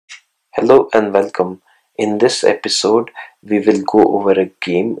Hello and welcome. In this episode, we will go over a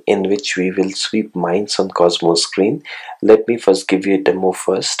game in which we will sweep mines on Cozmo's screen. Let me first give you a demo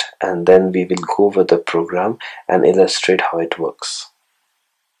first, and then we will go over the program and illustrate how it works.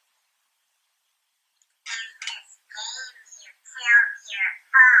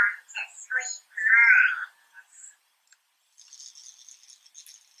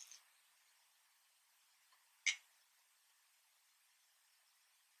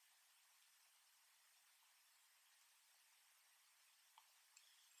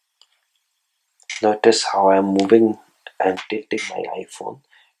 Notice how I am moving and tilting my iPhone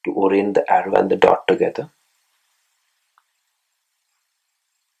to orient the arrow and the dot together.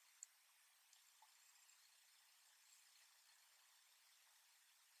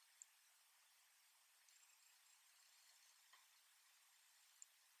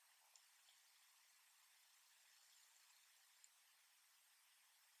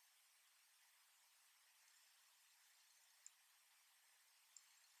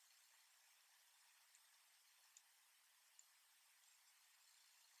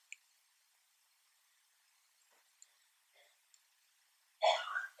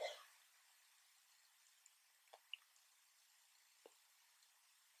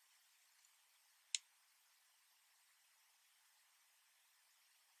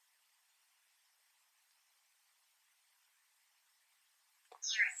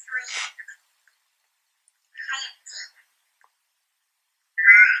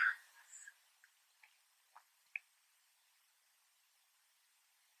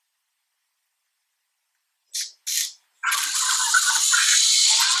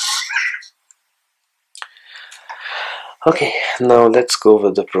 Okay, now let's go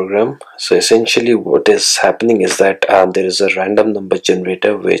over the program. So essentially what is happening is that there is a random number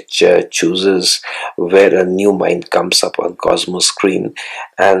generator which chooses where a new mine comes up on Cosmos screen,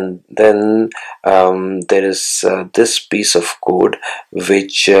 and then there is this piece of code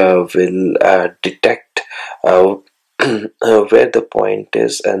which will detect where the point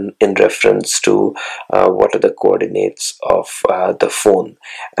is, and in reference to what are the coordinates of the phone.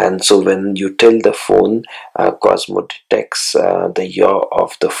 And so when you tell the phone, Cosmo detects the yaw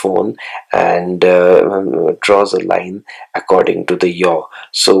of the phone and draws a line according to the yaw.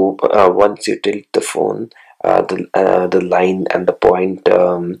 So once you tilt the phone, the line and the point,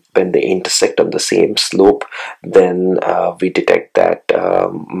 when they intersect on the same slope, then we detect that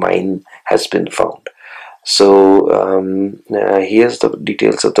mine has been found. So here's the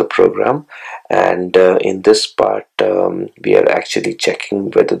details of the program, and in this part we are actually checking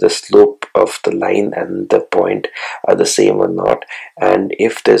whether the slope of the line and the point are the same or not, and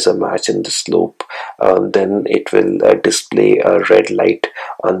if there's a match in the slope, then it will display a red light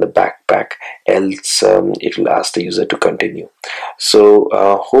on the backpack, else it will ask the user to continue. So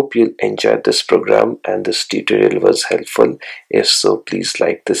hope you enjoyed this program and this tutorial was helpful. If so, please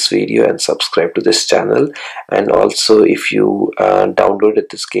like this video and subscribe to this channel. And also, if you downloaded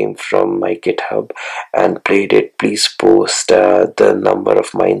this game from my GitHub and played it, please post the number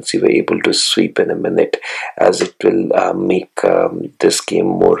of mines you were able to sweep in a minute, as it will make this game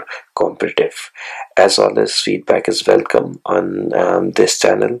more competitive. As always, feedback is welcome on this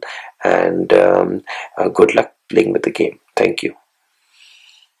channel, and good luck playing with the game. Thank you.